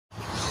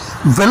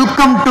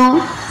Welcome to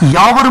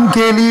யாவரும்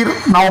கேளீர்.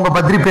 நான் உங்க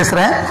பத்ரி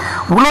பேசுறேன்.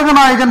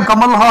 உலகநாயகன்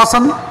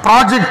கமல்ஹாசன்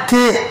ப்ராஜெக்ட்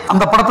கே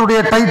அந்த படத்துடைய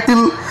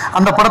டைட்டில்,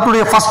 அந்த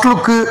படத்துடைய ஃபர்ஸ்ட்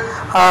லுக்கு,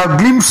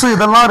 கிளிம்ஸ்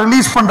இதெல்லாம்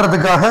ரிலீஸ்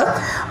பண்றதுக்காக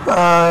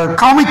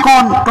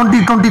காமிகான்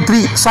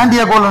 2023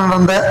 சாண்டியாகோவில்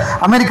நடந்த,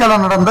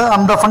 அமெரிக்காவில் நடந்த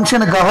அந்த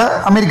ஃபங்க்ஷனுக்காக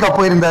அமெரிக்கா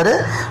போயிருந்தாரு.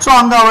 ஸோ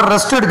அங்கே அவர்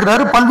ரெஸ்ட்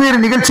எடுக்கிறாரு, பல்வேறு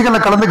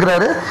நிகழ்ச்சிகளில்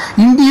கலந்துக்கிறாரு.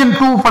 இந்தியன்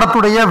 2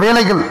 படத்துடைய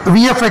வேலைகள்,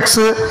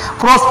 விஎஃப்எக்ஸ்,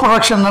 போஸ்ட்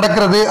ப்ரொடக்ஷன்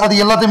நடக்கிறது, அது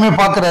எல்லாத்தையுமே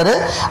பார்க்குறாரு.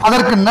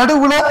 அதற்கு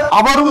நடுவில்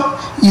அவரும்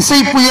இசை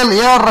புயல்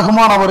AR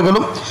ரஹ்மான்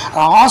அவர்களும்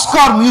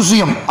ஆஸ்கார்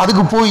மியூசியம்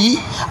அதுக்கு போய்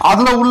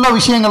அதில் உள்ள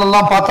விஷயங்கள்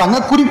எல்லாம் பார்த்தாங்க.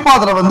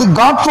 குறிப்பாக அதில்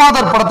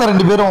காட்ஃபாதர் படத்தை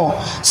 2 பேரும்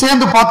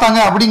சேர்ந்து பார்த்தாங்க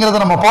அப்படிங்கிறத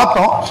நம்ம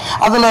பார்த்தோம்.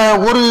 அதில்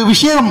ஒரு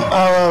விஷயம்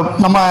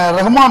நம்ம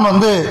ரஹ்மான்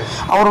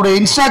அவருடைய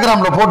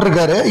இன்ஸ்டாகிராமில்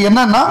போட்டிருக்காரு.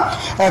 என்னன்னா,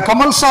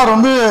 கமல் சார்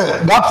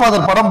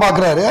காட்ஃபாதர் படம்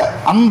பார்க்குறாரு.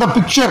 அந்த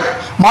பிக்சர்,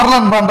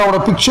 மார்லன் பிராண்டோட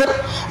பிக்சர்,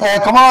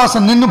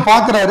 கமல்ஹாசன் நின்று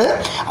பார்க்குறாரு.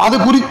 அது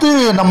குறித்து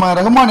நம்ம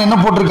ரஹ்மான் என்ன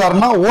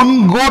போட்டிருக்காருன்னா, ஒன்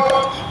கோட்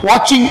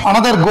வாட்சிங்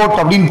அனதர் கோட்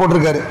அப்படின்னு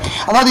போட்டிருக்காரு.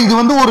 அதாவது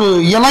இது ஒரு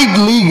எலைட்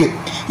லீக்.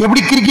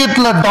 எப்படி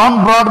கிரிக்கெட்ல டான்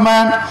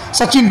பிராட்மேன்,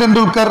 சச்சின்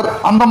டெண்டுல்கர்,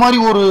 அந்த மாதிரி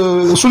ஒரு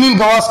சுனில்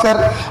கவாஸ்கர்,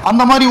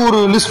 அந்த மாதிரி ஒரு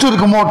லிஸ்ட்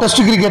இருக்குமோ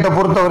டெஸ்ட் கிரிக்கெட்டை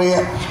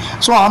பொறுத்தவரையே.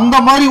 ஸோ அந்த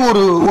மாதிரி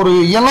ஒரு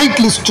எலைட்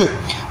லிஸ்ட்,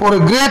 ஒரு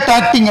கிரேட்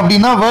ஆக்டிங்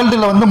அப்படின்னா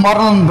வேர்ல்டில்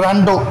மார்லன்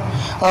பிராண்டோ,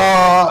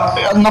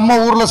 நம்ம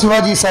ஊரில்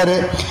சிவாஜி சாரு,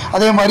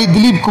 அதே மாதிரி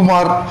திலீப்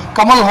குமார்,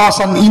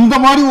 கமல்ஹாசன், இந்த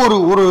மாதிரி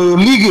ஒரு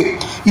லீகு.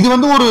 இது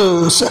ஒரு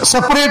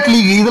செப்பரேட்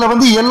லீக்.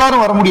 இதில்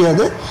எல்லாரும் வர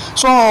முடியாது.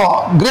 So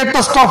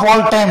greatest of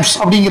all times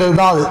அப்படிங்கிறது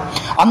தான் அது.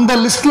 அந்த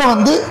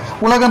லிஸ்ட்டில்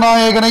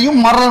உலகநாயகனையும்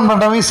மார்லன்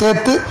பிராண்டோவையும்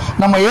சேர்த்து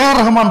நம்ம AR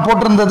ரஹ்மான்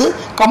போட்டிருந்தது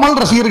கமல்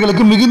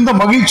ரசிகர்களுக்கு மிகுந்த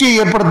மகிழ்ச்சியை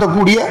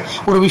ஏற்படுத்தக்கூடிய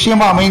ஒரு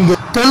விஷயமா அமைந்து.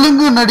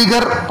 தெலுங்கு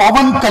நடிகர்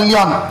பவன்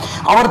கல்யாண்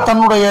அவர்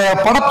தன்னுடைய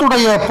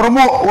படத்துடைய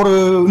ப்ரொமோ ஒரு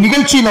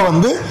நிகழ்ச்சியில்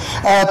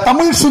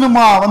தமிழ்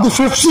சினிமா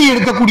பெப்சி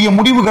எடுக்கக்கூடிய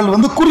முடிவுகள்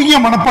குறுகிய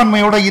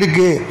மனப்பான்மையோட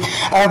இருக்கு,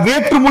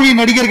 வேற்றுமொழி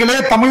நடிகர்களே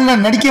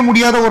தமிழில் நடிக்க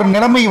முடியாத ஒரு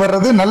நிலைமை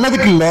வர்றது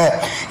நல்லதுக்கு இல்லை,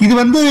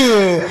 இது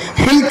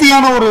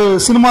ஹெல்த்தியான ஒரு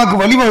சினிமாவுக்கு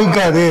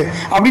வழிவகுக்காது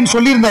அப்படின்னு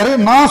சொல்லியிருந்தாரு.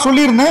 நான்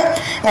சொல்லியிருந்தேன்,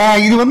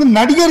 இது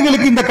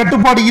நடிகர்களுக்கு இந்த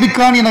கட்டுப்பாடு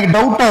இருக்கான்னு எனக்கு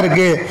டவுட்டா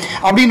இருக்கு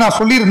அப்படின்னு நான்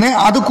சொல்லியிருந்தேன்.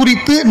 அது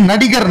குறித்து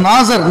நடிகர்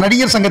நாசர்,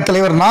 நடிகர் சங்க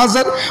தலைவர்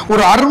நாசர்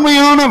ஒரு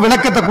அருமையான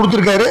விளக்கத்தை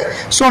கொடுத்திருக்காரு.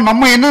 ஸோ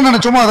நம்ம என்ன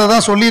நினைச்சோமோ அதை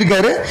தான்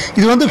சொல்லியிருக்காரு.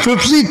 இது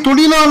பெப்சி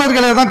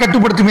தொழிலாளர்களை தான்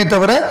கட்டுப்படுத்துமே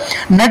தவிர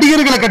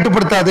நடிகர்களை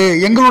கட்டுப்படுத்தாது.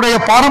 எங்களுடைய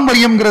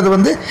பாரம்பரியம்ங்கிறது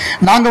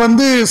நாங்க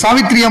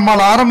சாவித்திரி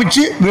அம்மாள்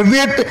ஆரம்பிச்சு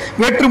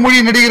வேற்றுமொழி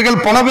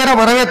நடிகர்கள் பல பேரை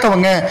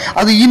வரவேற்றவங்க,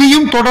 அது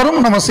இனியும் தொடரும்,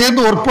 நம்ம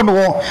சேர்ந்து ஒர்க்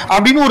பண்ணுவோம்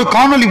அப்படின்னு ஒரு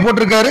காணொலி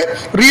போட்டிருக்காரு.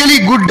 Really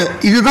good.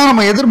 இதுதான்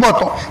நம்ம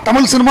எதிர்பார்த்தோம்.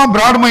 தமிழ் சினிமா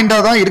பிராட் மைண்டா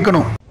தான்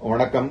இருக்கணும்.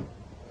 வணக்கம்,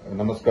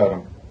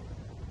 நமஸ்காரம்.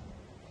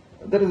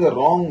 There is a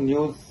wrong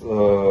news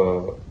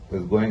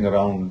is going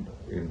around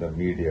in the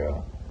media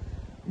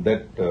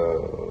that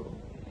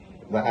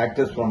the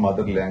actors from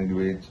other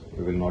language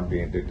will not be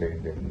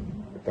entertained in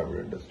the Tamil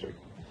industry.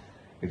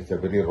 It is a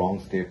very wrong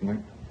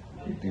statement.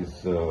 It is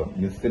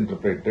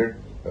misinterpreted,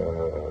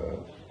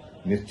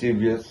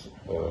 mischievous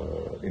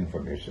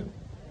information.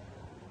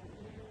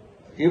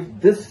 If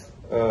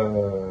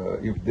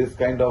this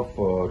kind of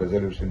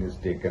resolution is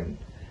taken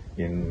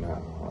in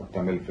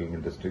Tamil film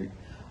industry,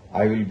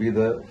 I will be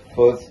the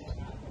first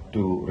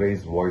to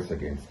raise voice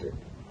against it.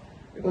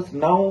 Because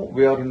now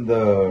we are in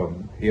the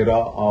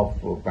era of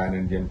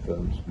pan-Indian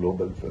films,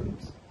 global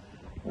films,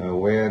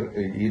 where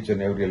each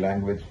and every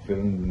language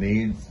film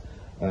needs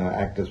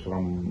actors,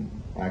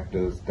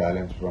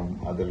 talents from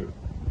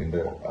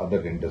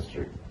other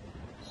industry.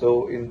 So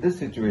in this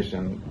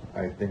situation,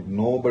 I think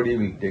nobody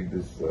will take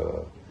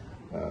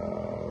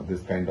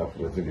this kind of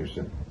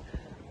resolution.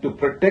 To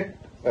protect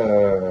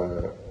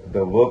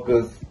the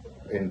workers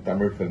in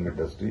Tamil film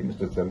industry,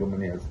 Mr.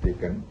 Selumani has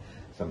taken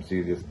some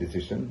serious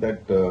decision that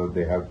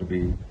they have to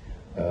be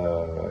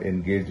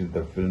engaged in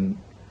the film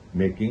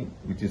making,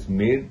 which is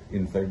made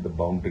inside the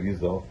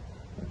boundaries of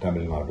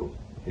Tamil Nadu.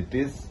 It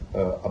is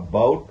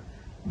about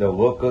the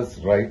workers'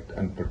 right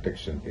and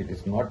protection. It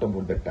is not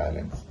about the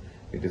talents.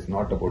 It is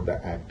not about the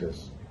actors.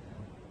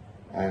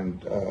 And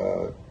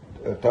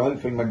Tamil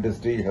film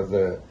industry has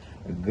a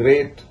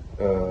great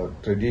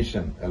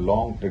tradition, a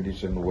long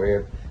tradition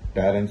where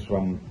talents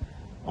from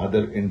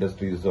other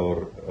industries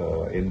are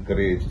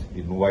encouraged,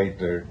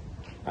 invited,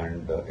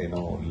 and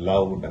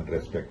loved and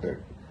respected.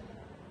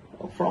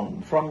 From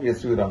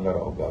S.V.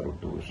 Garu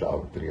to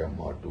Savitri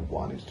Amma to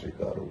Vanishri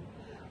Garu,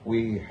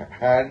 we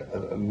had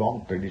a long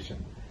tradition.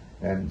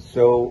 And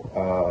so,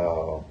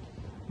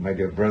 my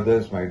dear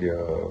brothers, my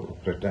dear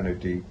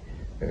fraternity,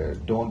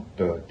 don't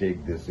take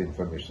this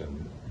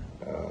information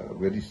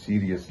very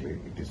seriously.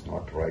 It is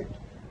not right.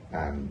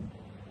 And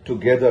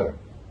together,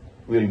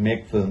 we'll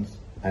make films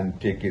and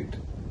take it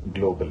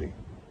globally.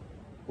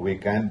 We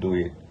can do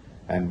it,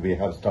 and we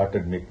have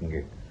started making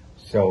it.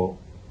 So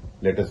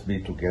let us be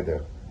together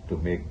to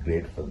make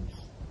great films.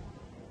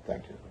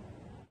 Thank you.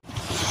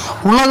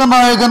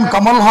 உலகநாயகன்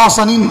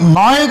கமல்ஹாசனின்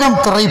நாயகன்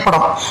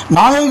திரைப்படம்.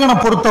 நாயகனை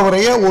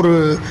பொறுத்தவரைய ஒரு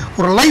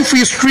life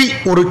history,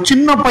 ஒரு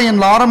சின்ன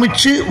பையன்ல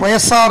ஆரம்பிச்சு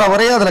வயசார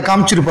வரைய அதில்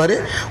காமிச்சிருப்பாரு.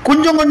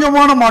 கொஞ்சம்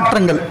கொஞ்சமான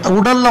மாற்றங்கள்,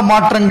 உடல்ல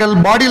மாற்றங்கள்,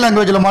 பாடி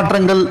லாங்குவேஜில்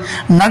மாற்றங்கள்,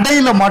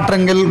 நடையில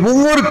மாற்றங்கள்,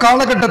 ஒவ்வொரு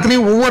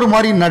காலகட்டத்திலையும் ஒவ்வொரு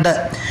மாதிரி நடை.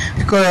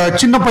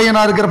 சின்ன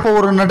பையனா இருக்கிறப்போ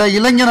ஒரு நடை,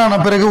 இளைஞனான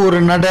பிறகு ஒரு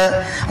நடை,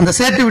 அந்த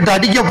சேட்டு விட்டு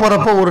அடிக்க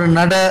போறப்போ ஒரு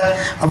நடை,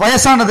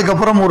 வயசானதுக்கு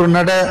அப்புறம் ஒரு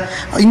நடை.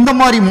 இந்த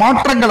மாதிரி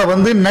மாற்றங்களை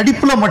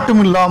நடிப்புல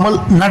மட்டும் இல்லாமல்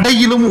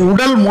நடையிலும்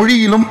உடல்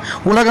மொழியிலும்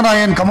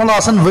உலகநாயகன்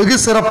கமல்ஹாசன் வெகு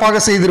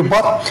சிறப்பாக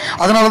செய்திருப்பார்.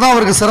 அதனாலதான்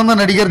அவருக்கு சிறந்த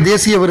நடிகர்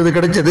தேசிய விருது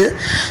கிடைச்சது.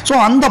 ஸோ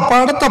அந்த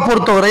படத்தை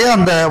பொறுத்தவரை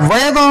அந்த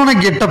வயதான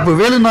கெட்டப்பு,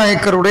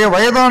 வேலுநாயக்கருடைய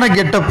வயதான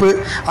கெட்டப்பு,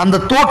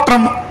 அந்த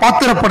தோற்றம்,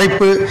 பாத்திர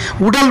படைப்பு,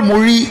 உடல்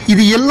மொழி,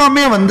 இது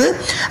எல்லாமே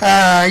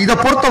இதை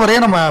பொறுத்தவரை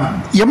நம்ம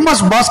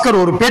MS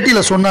பாஸ்கர் ஒரு பேட்டியில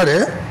சொன்னாரு.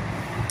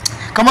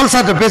 கமல்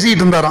சார்ட்ட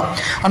பேசிக்கிட்டு இருந்தாராம்,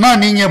 அண்ணா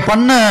நீங்க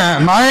பண்ண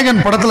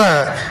நாயகன் படத்துல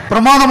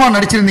பிரமாதமா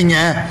நடிச்சிருந்தீங்க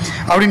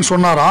அப்படின்னு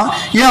சொன்னாராம்.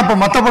 ஏன் அப்ப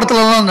மற்ற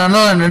படத்துல எல்லாம்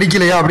நல்லா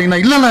நடிக்கலையா அப்படின்னா,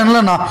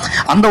 இல்லைண்ணா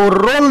அந்த ஒரு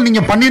ரோல்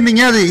நீங்க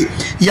பண்ணியிருந்தீங்க, அது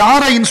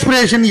யாரை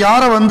இன்ஸ்பிரேஷன்,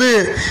 யாரை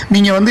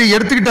நீங்க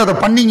எடுத்துக்கிட்டு அதை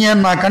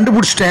பண்ணீங்கன்னு நான்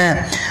கண்டுபிடிச்சிட்டேன்.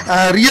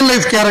 ரியல்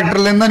லைஃப்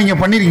கேரக்டர்ல இருந்தா நீங்க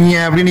பண்ணிருக்கீங்க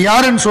அப்படின்னு.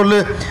 யாருன்னு சொல்லு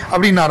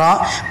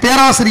அப்படின்னாராம்.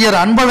 பேராசிரியர்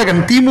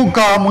அன்பழகன்,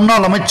 திமுக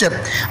முன்னாள் அமைச்சர்.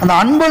 அந்த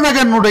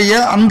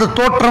அன்பழகனுடைய அந்த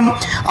தோற்றம்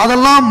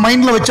அதெல்லாம்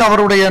மைண்ட்ல வச்சு,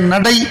 அவருடைய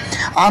நடை,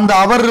 அந்த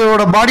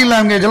அவரோட பாடி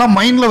லாங்குவேஜ் எல்லாம்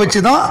மைண்ட்ல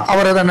வச்சுதான்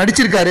அவர் அதை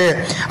நடிச்சிருக்காரு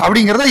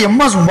அப்படிங்கிறத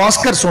MS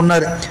பாஸ்கர்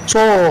சொன்னார்.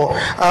 ஸோ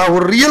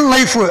ஒரு ரியல்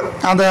லைஃப்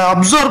அதை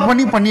அப்சர்வ்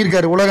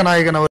பண்ணியிருக்காரு உலகநாயகன் அவர்.